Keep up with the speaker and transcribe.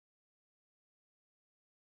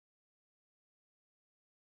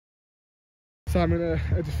Simon,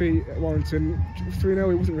 a defeat at Warrington,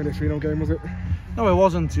 3-0, it wasn't really a 3-0 game, was it? No, it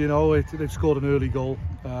wasn't. You know, they've scored an early goal,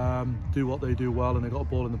 do what they do well, and they got a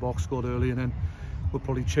ball in the box, scored early, and then we're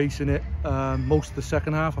probably chasing it most of the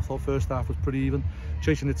second half. I thought first half was pretty even.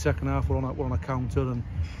 Chasing it second half, we're on a counter, and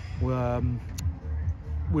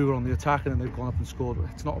we were on the attack, and then they've gone up and scored.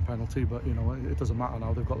 It's not a penalty, but you know, it doesn't matter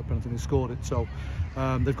now. They've got the penalty and they scored it. So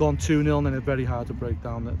they've gone 2-0, and they're very hard to break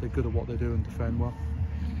down. They're good at what they do and defend well.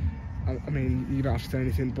 I mean, you don't have to say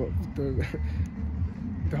anything, but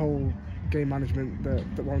the whole game management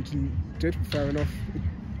that Warrington did, fair enough.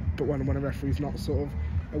 But when a referee's not sort of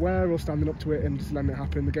aware or standing up to it and just letting it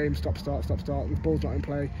happen, the game stop, start, the ball's not in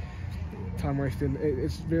play, time wasting.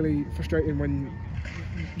 It's really frustrating when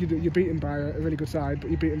you're beaten by a really good side, but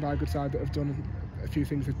you're beaten by a good side that have done a few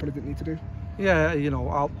things they probably didn't need to do. Yeah, you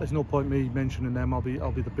know, there's no point me mentioning them. I'll be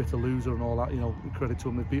the bitter loser and all that. You know, credit to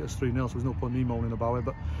them, they beat us 3-0, so there's no point me moaning about it.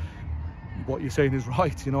 But what you're saying is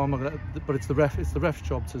right. You know, I'm not gonna. But it's the ref's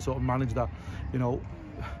job to sort of manage that. You know,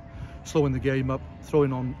 slowing the game up,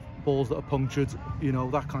 throwing on balls that are punctured. You know,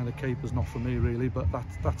 that kind of caper's not for me really. But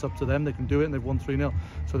that's up to them. They can do it, and they've won 3-0,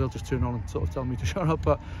 so they'll just turn on and sort of tell me to shut up.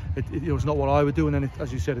 But you know, it's not what I would do. And then,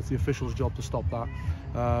 as you said, it's the officials' job to stop that.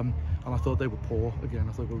 And I thought they were poor again.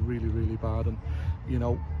 I thought they were really, really bad. And you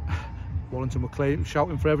know, Warrington were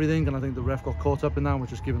shouting for everything, and I think the ref got caught up in that and was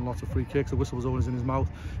just giving lots of free kicks. The whistle was always in his mouth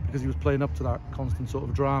because he was playing up to that constant sort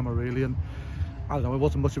of drama really. And I don't know, it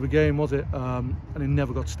wasn't much of a game, was it? And it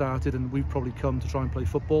never got started, and we've probably come to try and play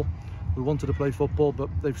football. We wanted to play football, but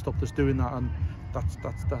they've stopped us doing that, and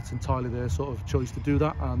that's entirely their sort of choice to do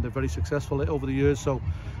that, and they're very successful over the years, so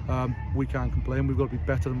we can't complain. We've got to be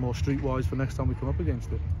better and more streetwise for next time we come up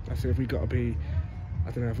against it. I say, have we got to be,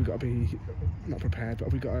 I don't know, have we got to be not prepared, but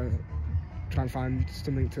have we got to try and find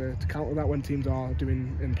something to counter that when teams are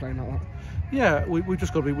doing and playing like that? Yeah, we've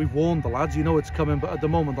just got to be, we've warned the lads, you know it's coming, but at the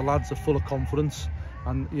moment the lads are full of confidence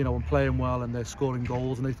and, you know, and playing well, and they're scoring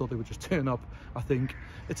goals, and they thought they would just turn up. I think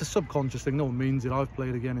it's a subconscious thing, no one means it. I've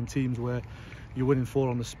played again in teams where you're winning 4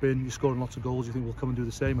 on the spin, you're scoring lots of goals, you think we'll come and do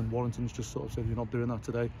the same, and Warrington's just sort of said, you're not doing that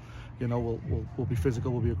today. You know, we'll be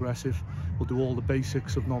physical, we'll be aggressive, we'll do all the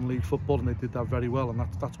basics of non-league football, and they did that very well, and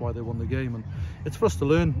that's why they won the game. And it's for us to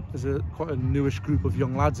learn. There's quite a newish group of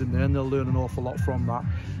young lads in there, and they'll learn an awful lot from that.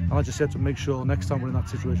 And I just said to make sure next time we're in that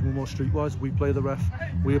situation, we're more streetwise, we play the ref,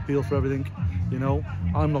 we appeal for everything. You know,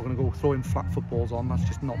 I'm not going to go throwing flat footballs on, that's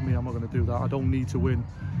just not me. I'm not going to do that. I don't need to win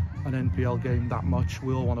an NPL game that much.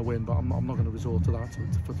 We all want to win, but I'm not going to resort to that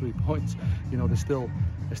for 3 points. You know, there's still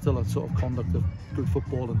a sort of conduct of good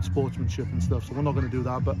football and sportsmanship and stuff, so we're not going to do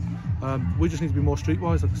that. But we just need to be more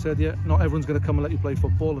streetwise. Like I said, yeah, not everyone's going to come and let you play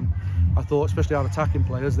football, and I thought, especially our attacking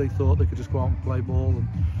players, they thought they could just go out and play ball, and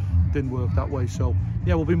didn't work that way. So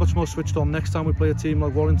yeah, we'll be much more switched on next time we play a team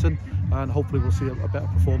like Warrington, and hopefully we'll see a better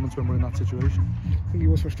performance when we're in that situation. I think it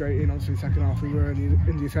was frustrating. Obviously, the second half we were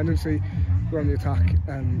in the ascendancy, we were on the attack,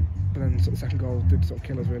 but then sort of the second goal did sort of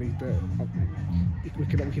kill us really. We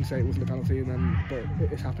can say it wasn't a penalty, and then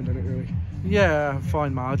but it's happened, isn't it really? Yeah,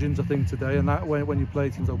 fine margins I think today, and that when you play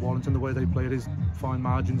teams like Warrington, the way they play it is fine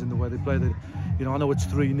margins in the way they play. You know, I know it's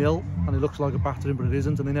 3-0 and it looks like a battering, but it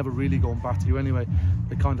isn't, and they never really go and batter you anyway.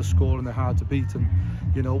 They kind of score and they're hard to beat, and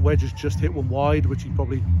you know, Wedge just hit one wide, which he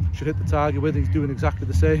probably should hit the target with. He's doing exactly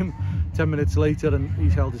the same 10 minutes later, and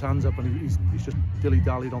he's held his hands up, and he's just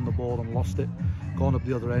dilly-dallied on the ball and lost it, gone up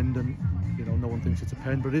the other end, and you know, no one thinks it's a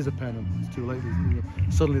pen, but it is a pen, and it's too late. You know,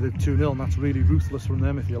 suddenly they're 2-0, and that's really ruthless from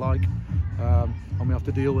them, if you like, and we have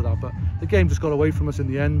to deal with that. But the game just got away from us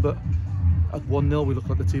in the end, but at 1-0 we looked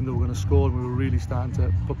like the team that were going to score, and we were really starting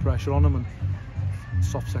to put pressure on them, and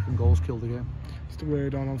soft second goals killed the game. Just a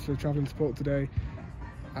word on obviously travelling support today.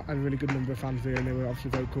 I had a really good number of fans there, and they were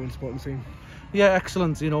obviously very cool and supporting the team. Yeah,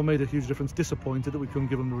 excellent. You know, made a huge difference. Disappointed that we couldn't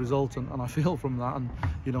give them the result, and I feel from that. And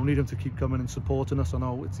you know, need them to keep coming and supporting us. I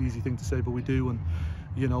know it's an easy thing to say, but we do. And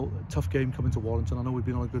you know, tough game coming to Warrington. I know we've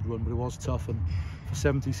been on a good run, but it was tough. And for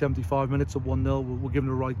 70-75 minutes at 1-0, we're giving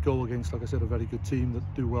a right go against, like I said, a very good team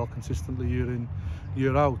that do well consistently year in,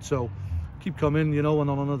 year out. So keep coming, you know, and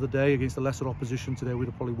on another day against a lesser opposition today, we'd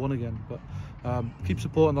have probably won again. But keep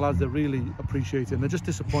supporting the lads. They're really appreciating. They're just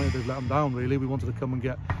disappointed they've let them down, really. We wanted to come and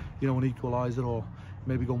get, you know, an equaliser or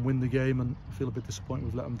maybe go and win the game, and I feel a bit disappointed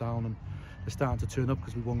we've let them down, and they're starting to turn up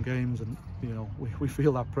because we won games, and you know, we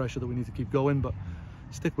feel that pressure that we need to keep going, but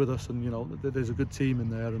stick with us, and you know, there's a good team in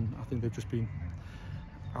there, and I think they've just been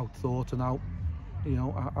out-thought and out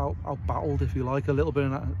battled, if you like, a little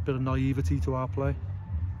bit of naivety to our play.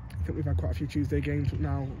 I think we've had quite a few Tuesday games, but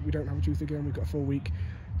now we don't have a Tuesday game. We've got a full week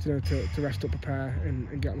to rest up, prepare,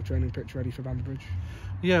 and get on the training pitch ready for Stalybridge?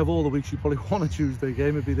 Yeah, of all the weeks you probably want a Tuesday game,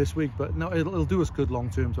 it'd be this week. But no, it'll do us good long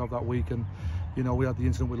term to have that week. And you know, we had the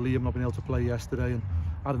incident with Liam not being able to play yesterday, and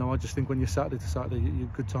I don't know. I just think when you're Saturday to Saturday, you're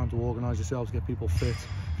a good time to organise yourselves, get people fit.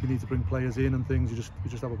 If you need to bring players in and things, you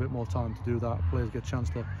just have a bit more time to do that. Players get a chance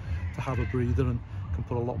to have a breather and can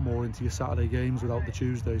put a lot more into your Saturday games without the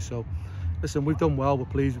Tuesday. So listen, we've done well. We're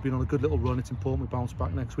pleased. We've been on a good little run. It's important we bounce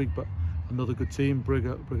back next week, but another good team.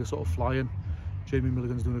 Brigger sort of flying. Jamie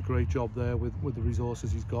Milligan's doing a great job there with the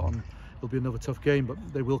resources he's got, and it'll be another tough game, but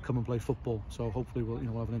they will come and play football. So hopefully we'll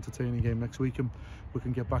have an entertaining game next week and we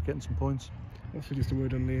can get back getting some points. Also, just a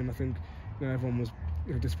word on Liam. I think everyone was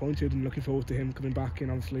disappointed and looking forward to him coming back, and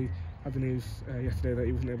obviously had the news yesterday that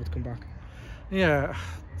he wasn't able to come back. Yeah,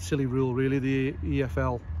 silly rule really. The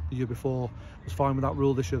EFL the year before was fine with that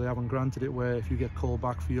rule. This year they haven't granted it, where if you get called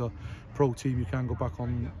back for your pro team, you can go back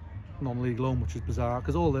on non-league loan, which is bizarre,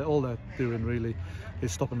 because all they're doing really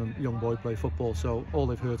is stopping a young boy play football. So all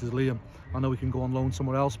they've hurt is Liam. I know he can go on loan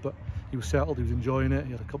somewhere else, but he was settled, he was enjoying it,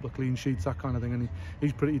 he had a couple of clean sheets, that kind of thing, and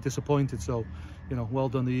he's pretty disappointed. So well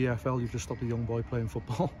done the EFL, you've just stopped a young boy playing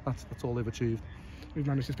football. That's all they've achieved. We've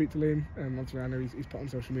managed to speak to Liam, and obviously I know he's put on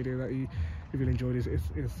social media that he really enjoyed his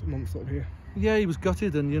month sort of here. Yeah, he was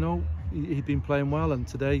gutted, and he'd been playing well, and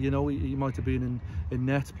today he might have been in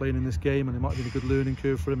net playing in this game, and it might have been a good learning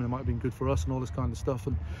curve for him, and it might have been good for us and all this kind of stuff,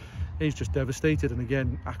 and he's just devastated. And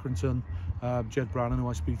again, Accrington, Jed Brannan, who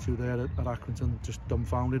I speak to there at Accrington, just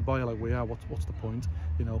dumbfounded by it, like, well, yeah, what's the point?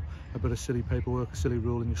 A bit of silly paperwork, a silly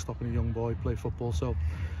rule, and you're stopping a young boy play football. So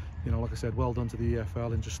like I said, well done to the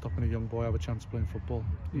EFL and just stopping a young boy have a chance playing football.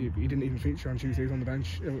 He didn't even feature on Tuesdays on the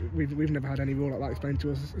bench. We've never had any rule like that explained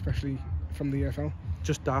to us, especially from the EFL.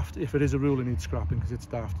 Just daft. If it is a rule, it needs scrapping, because it's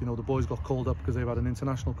daft. The boys got called up because they've had an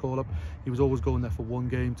international call up. He was always going there for one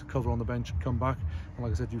game to cover on the bench and come back. And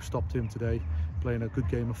like I said, you've stopped him today playing a good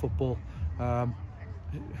game of football.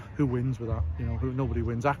 Who wins with that? Nobody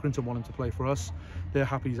wins. Accrington want him to play for us. They're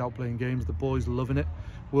happy he's out playing games. The boys are loving it.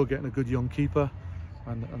 We're getting a good young keeper.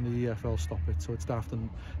 And the EFL stop it, so it's daft. And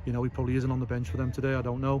he probably isn't on the bench for them today. I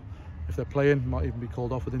don't know if they're playing, might even be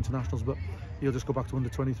called off with internationals, but he'll just go back to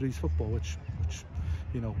under-23s football, which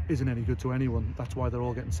isn't any good to anyone. That's why they're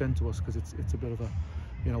all getting sent to us, because it's a bit of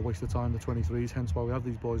a waste of time, the 23s, hence why we have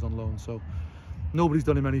these boys on loan. So nobody's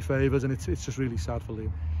done him any favours, and it's just really sad for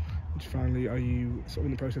Liam. Finally, are you sort of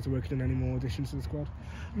in the process of working on any more additions to the squad?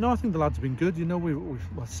 No, I think the lads have been good.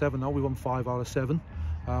 We're 7 now. We won 5 out of 7.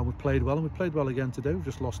 We've played well, and we played well again today. We've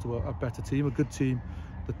just lost to a better team, a good team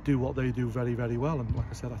that do what they do very, very well. And like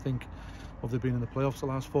I said, I think they've been in the playoffs the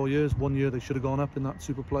last 4 years. 1 year they should have gone up in that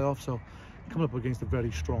super playoff. So coming up against a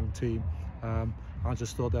very strong team, I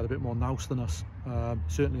just thought they had a bit more nous than us.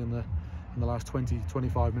 Certainly in the last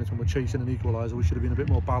 20-25 minutes when we're chasing an equaliser, we should have been a bit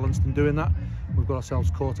more balanced in doing that. We've got ourselves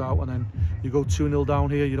caught out, and then you go 2-0 down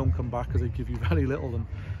here, you don't come back because they give you very little. And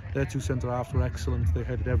their 2 centre-halves were excellent. They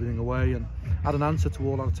headed everything away and had an answer to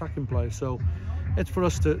all our attacking play. So it's for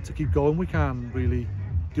us to keep going. We can't really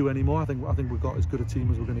do any more. I think we've got as good a team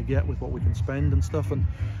as we're going to get with what we can spend and stuff. And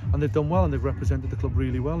they've done well, and they've represented the club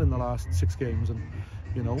really well in the last 6 games. And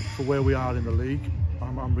for where we are in the league,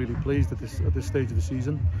 I'm really pleased at this stage of the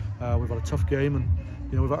season. We've had a tough game,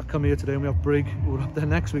 and we've had to come here today, and we have Brig. We're up there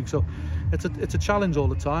next week, so it's a challenge all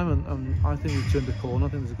the time. And I think we've turned the corner. I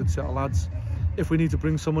think there's a good set of lads. If we need to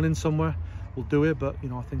bring someone in somewhere, we'll do it. But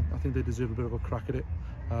I think they deserve a bit of a crack at it.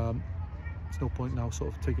 There's no point now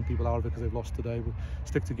sort of taking people out of it because they've lost today. We'll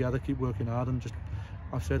stick together, keep working hard, and just,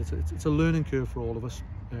 I've said it's a learning curve for all of us.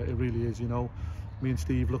 It really is. Me and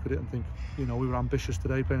Steve look at it and think, we were ambitious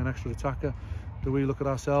today playing an extra attacker. Do we look at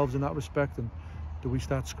ourselves in that respect, and do we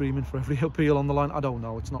start screaming for every appeal on the line? I don't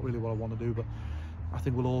know. It's not really what I want to do, but I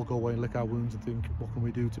think we'll all go away and lick our wounds and think, what can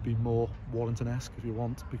we do to be more Warrington-esque, if you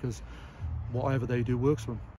want, because whatever they do works for them.